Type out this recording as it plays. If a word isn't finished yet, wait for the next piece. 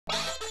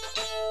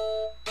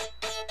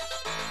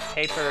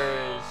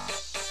papers,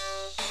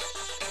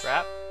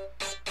 scrap.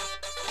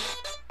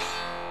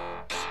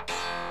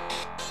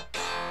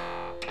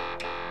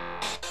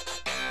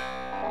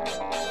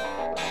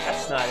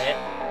 That's not it.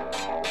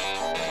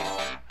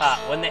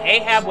 When the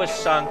Ahab was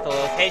sunk, the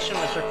location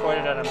was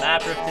recorded on a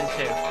map ripped in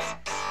two.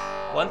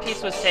 One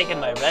piece was taken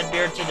by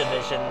Redbeard to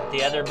Division,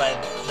 the other by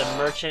the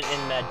merchant in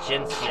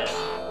Magentia.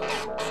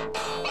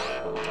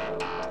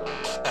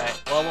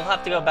 Alright, well, we'll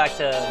have to go back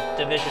to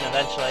Division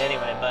eventually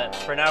anyway, but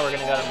for now we're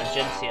going to go to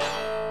Magentia.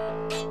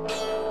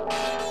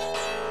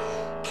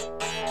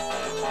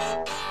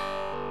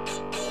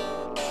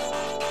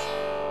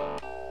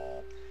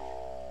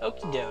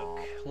 Okie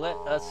doke, let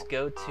us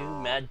go to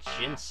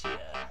Magentia.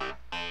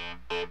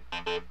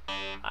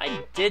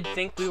 I did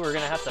think we were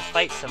going to have to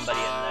fight somebody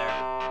in there.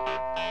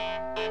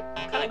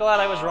 I'm kind of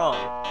glad I was wrong.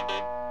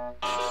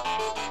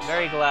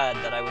 Very glad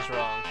that I was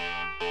wrong.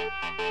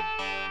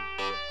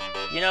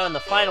 You know, in the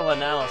final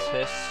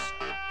analysis,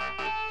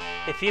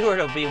 if you were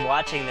to be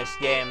watching this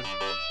game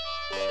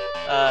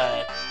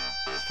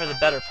for the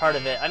better part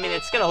of it, I mean,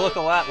 it's going to look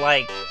a lot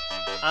like,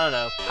 I don't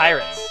know,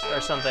 Pirates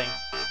or something.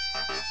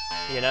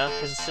 You know?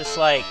 Because it's just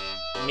like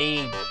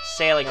me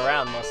sailing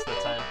around most of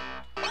the time.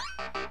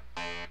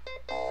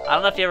 I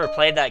don't know if you ever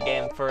played that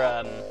game for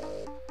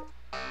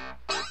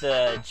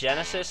the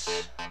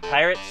Genesis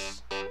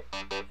Pirates.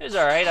 It was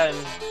alright. I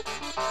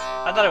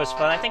thought it was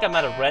fun. I think I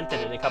might have rented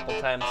it a couple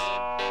times.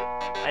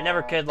 I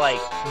never could like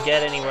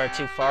get anywhere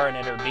too far in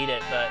it or beat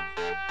it, but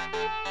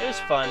it was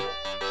fun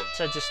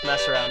to just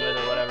mess around with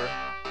or whatever.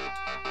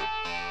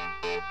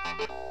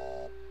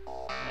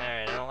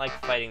 Alright, I don't like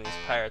fighting these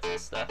pirates and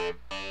stuff.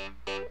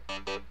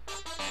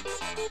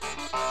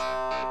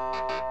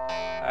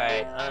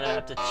 Alright, I'm gonna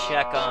have to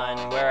check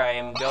on where I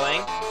am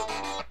going.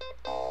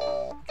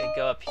 Okay,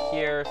 go up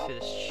here through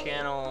this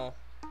channel.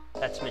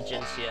 That's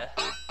Magentia.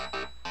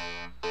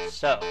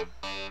 So.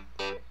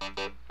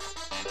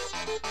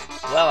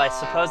 Well, I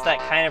suppose that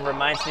kind of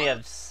reminds me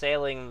of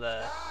sailing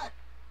the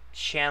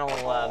channel,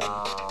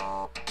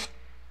 I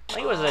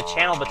think it was a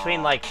channel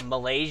between, like,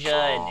 Malaysia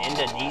and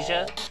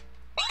Indonesia.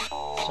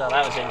 So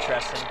that was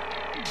interesting.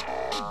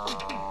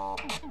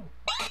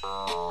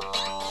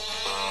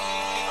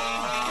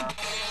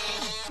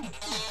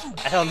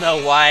 I don't know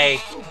why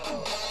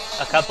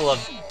a couple of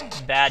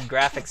bad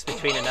graphics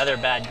between another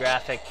bad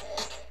graphic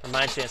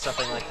reminds me of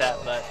something like that,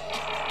 but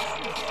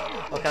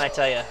what can I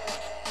tell you?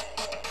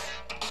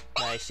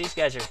 Nice, these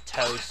guys are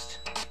toast.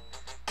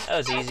 That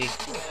was easy.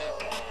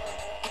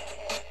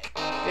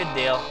 Good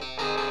deal.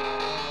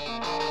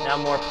 Now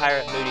more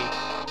pirate booty.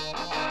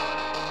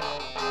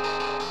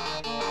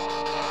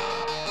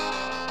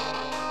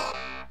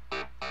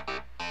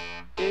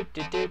 Do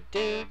do do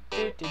do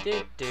do do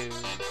do do.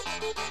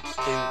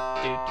 Do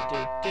do do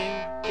do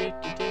do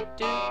do do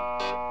do.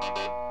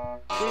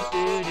 Do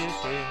do do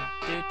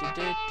do do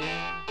do do.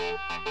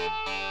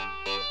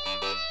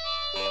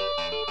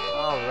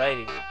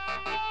 Alrighty.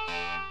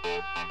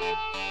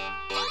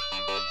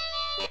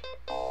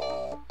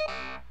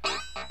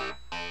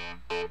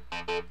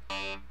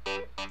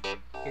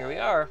 Here we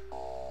are.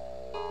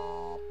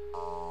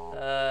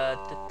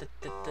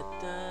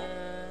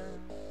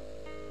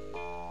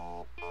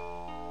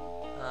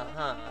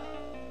 Uh-huh.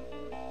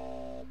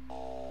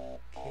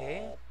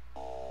 Okay.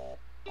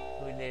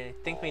 I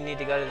think we need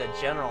to go to the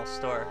general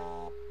store.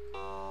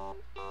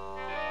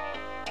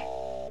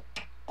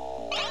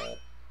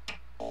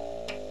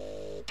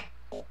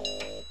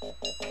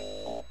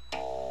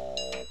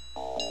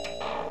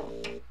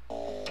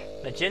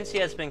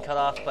 Magentia has been cut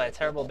off by a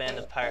terrible band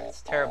of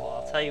pirates. Terrible,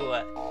 I'll tell you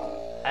what.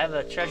 I have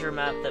a treasure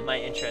map that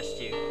might interest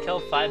you. Kill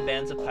 5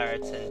 bands of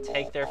pirates and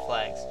take their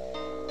flags.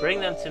 Bring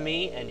them to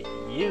me and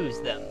use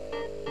them.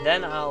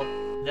 Then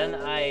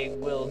I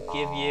will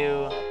give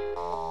you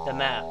the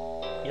map.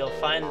 You'll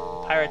find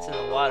pirates in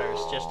the waters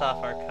just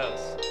off our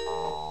coast.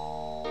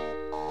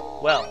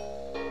 Well,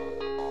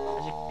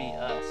 Magic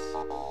BS.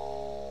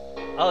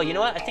 Oh, you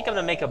know what? I think I'm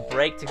gonna make a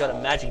break to go to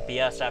Magic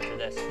BS after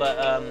this. But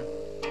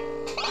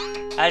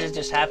as it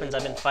just happens,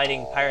 I've been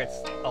fighting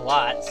pirates a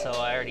lot, so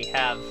I already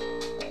have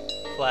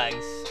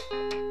flags.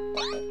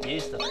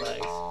 Use the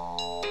flags.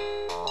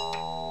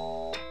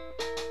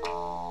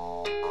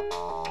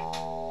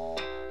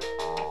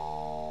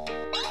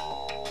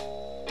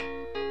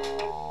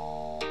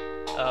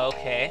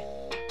 Okay.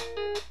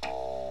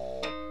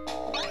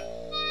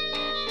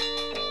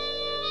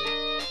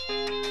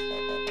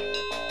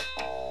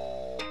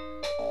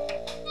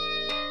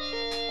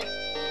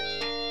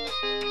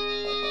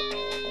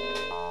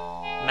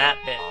 Map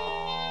bit.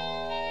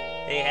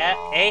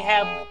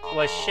 Ahab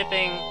was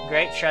shipping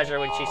great treasure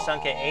when she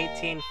sunk at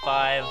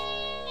 18.5.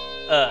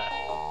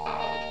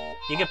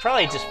 You could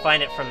probably just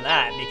find it from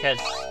that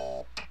because,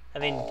 I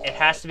mean, it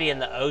has to be in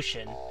the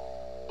ocean.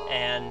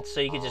 And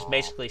so you could just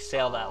basically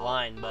sail that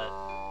line, but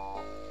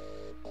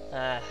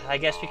I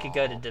guess we could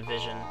go to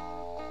Division.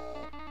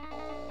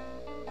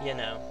 You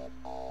know.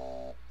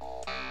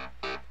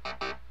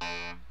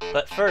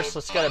 But first,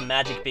 let's go to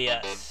Magic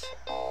BS.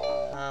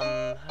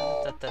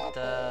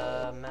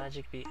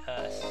 Magic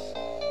BS.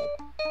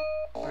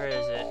 Where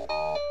is it?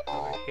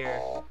 Over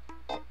here.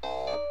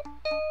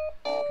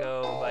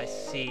 Go by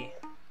C.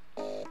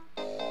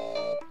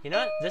 You know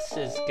what? This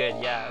is good.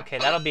 Yeah. Okay.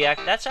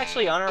 That's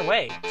actually on our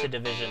way to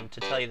Division, to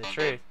tell you the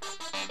truth.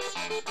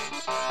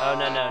 Oh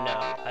no no no!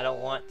 I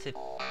don't want to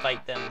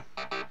fight them.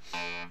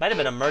 Might have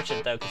been a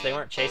merchant though, because they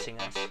weren't chasing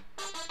us.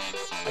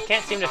 I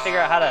can't seem to figure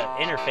out how to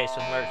interface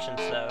with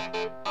merchants though.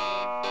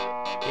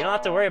 You don't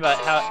have to worry about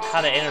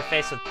how to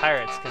interface with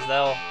pirates, because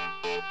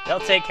they'll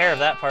take care of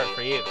that part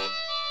for you.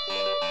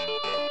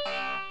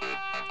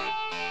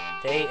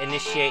 They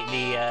initiate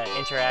the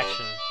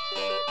interaction,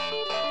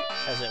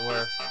 as it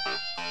were.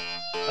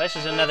 Well, this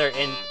is another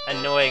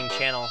annoying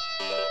channel.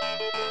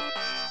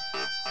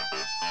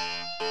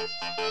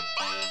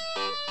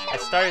 I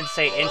started to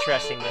say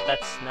interesting, but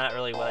that's not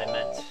really what I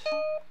meant.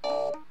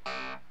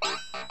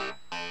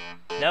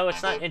 No,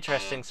 it's not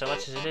interesting so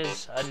much as it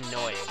is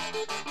annoying.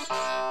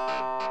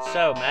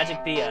 So, Magic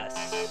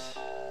BS.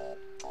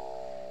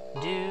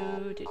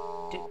 Do do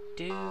do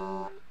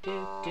do do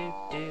do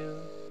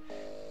do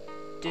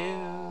do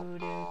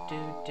do do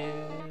do.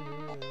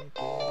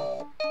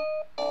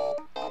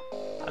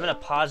 I'm gonna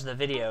pause the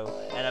video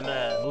and I'm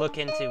gonna look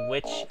into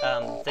which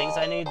things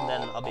I need, and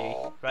then I'll be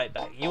right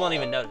back. You won't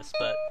even notice,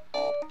 but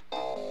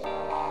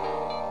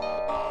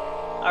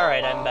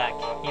alright, I'm back.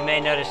 You may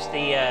notice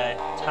the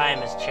time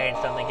has changed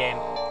on the game.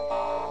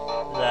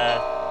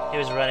 It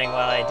was running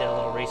while I did a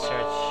little research.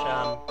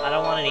 I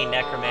don't want any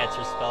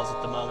necromancer spells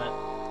at the moment.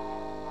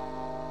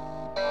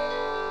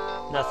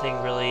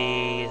 Nothing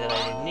really that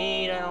I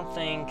need, I don't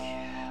think.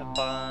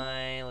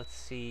 Buy, let's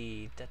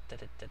see.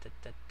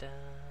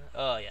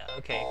 Oh yeah,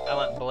 okay. I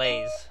want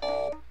Blaze.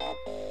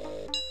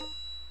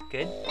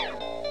 Good.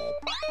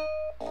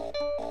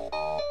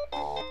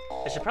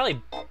 I should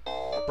probably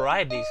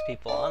bribe these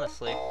people,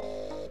 honestly.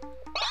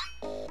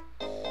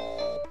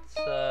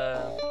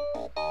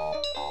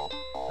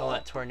 I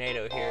want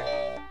Tornado here.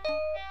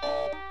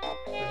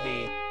 It would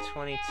be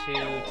 22,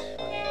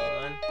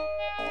 21.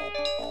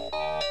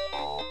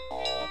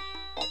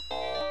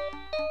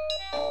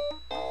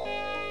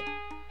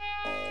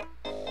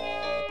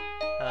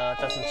 It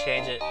doesn't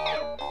change it.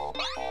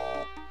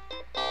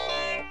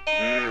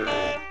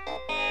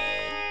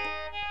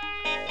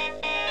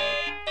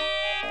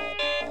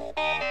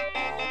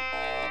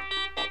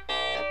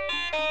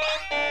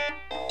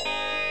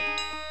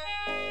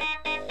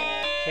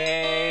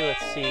 Okay,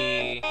 let's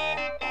see.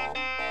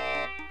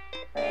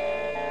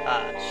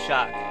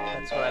 Shock.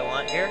 That's what I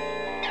want here.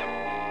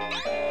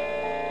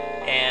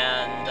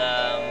 And,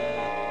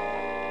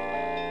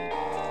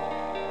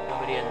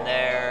 nobody in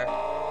there.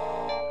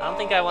 I don't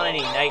think I want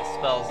any night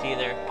spells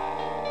either.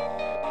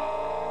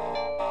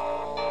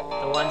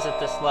 The ones at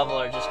this level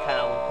are just kind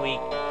of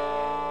weak.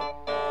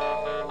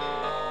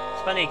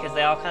 It's funny because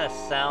they all kind of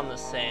sound the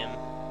same.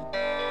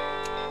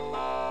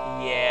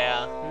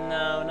 Yeah,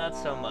 no, not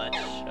so much.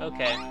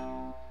 Okay.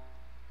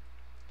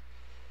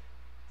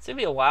 It's gonna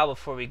be a while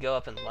before we go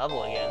up in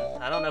level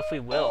again. I don't know if we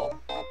will.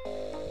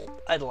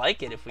 I'd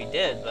like it if we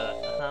did, but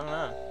I don't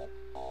know.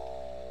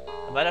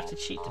 I might have to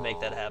cheat to make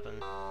that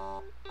happen.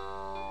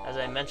 As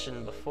I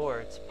mentioned before,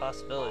 it's a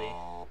possibility.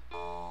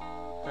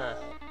 Huh.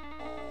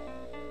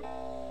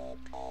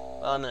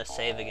 Well, I'm gonna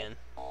save again.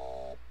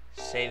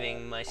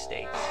 Saving my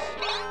states.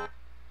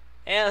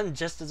 And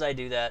just as I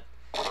do that,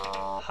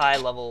 high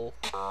level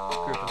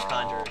group of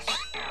conjurers.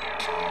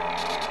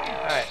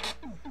 Alright.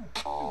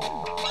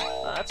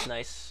 Oh, that's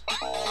nice.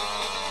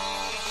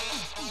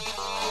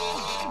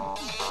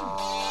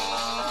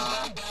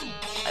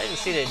 I didn't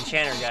see the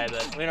enchanter guy,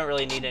 but we don't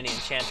really need any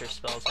enchanter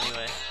spells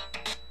anyway.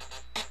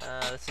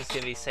 This is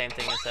gonna be the same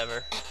thing as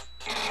ever.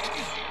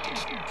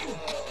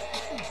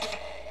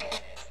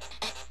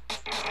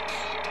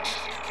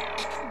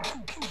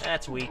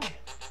 That's weak.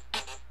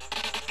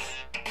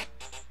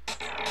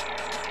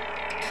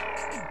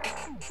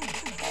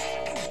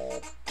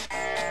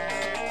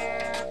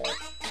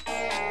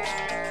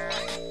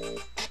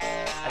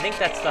 I think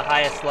that's the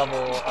highest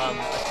level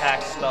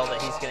attack spell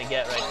that he's gonna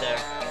get right there.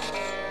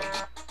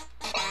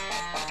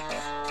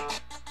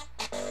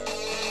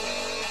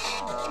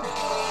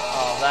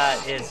 Oh,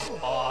 that is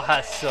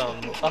awesome.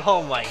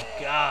 Oh my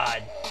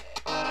god.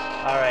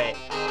 Alright.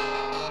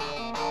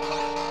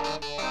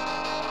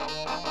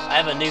 I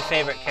have a new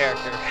favorite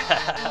character.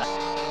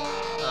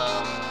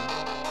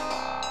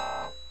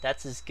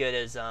 That's as good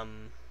as,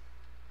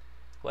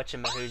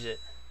 whatchamahoosit.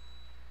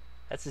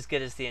 That's as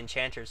good as the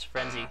Enchanter's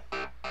Frenzy.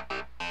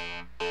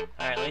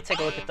 Alright, let me take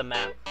a look at the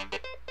map. And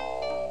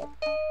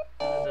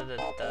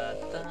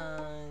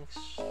I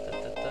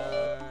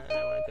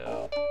want to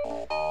go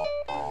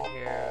down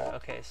here.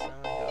 Okay, so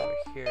I'm going to go over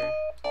here.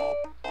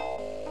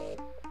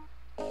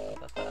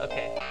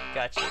 Okay,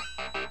 gotcha.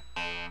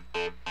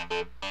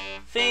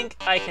 Think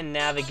I can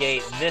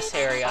navigate this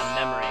area on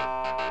memory.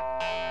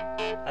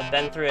 I've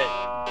been through it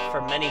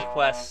for many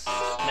quests,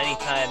 many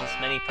times,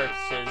 many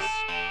purposes,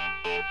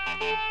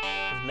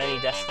 with many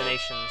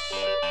destinations.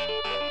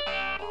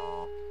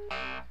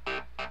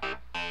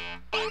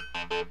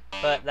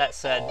 But that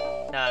said,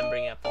 now I'm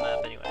bringing up the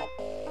map anyway.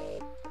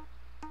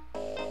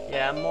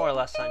 Yeah, I'm more or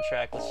less on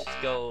track. Let's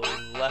just go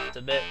left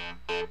a bit.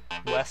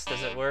 West,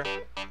 as it were.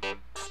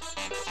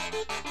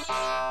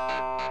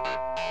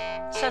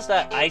 This has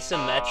that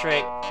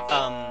isometric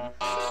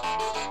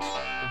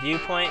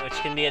viewpoint, which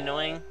can be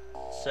annoying.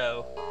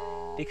 So,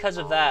 because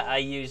of that, I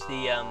use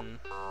the...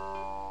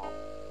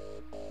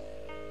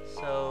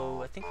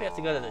 So, I think we have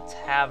to go to the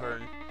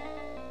tavern.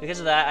 Because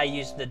of that, I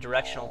use the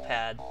directional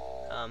pad.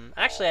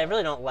 Actually, I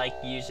really don't like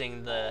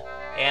using the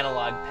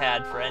analog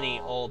pad for any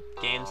old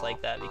games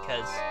like that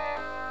because,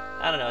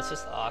 I don't know, it's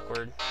just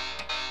awkward.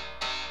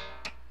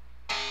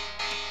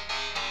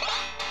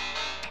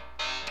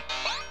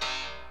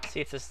 Let's see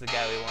if this is the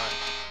guy we want.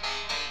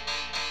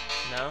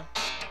 No?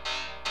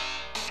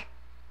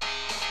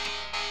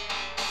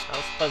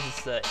 I suppose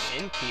it's the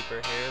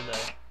innkeeper here, the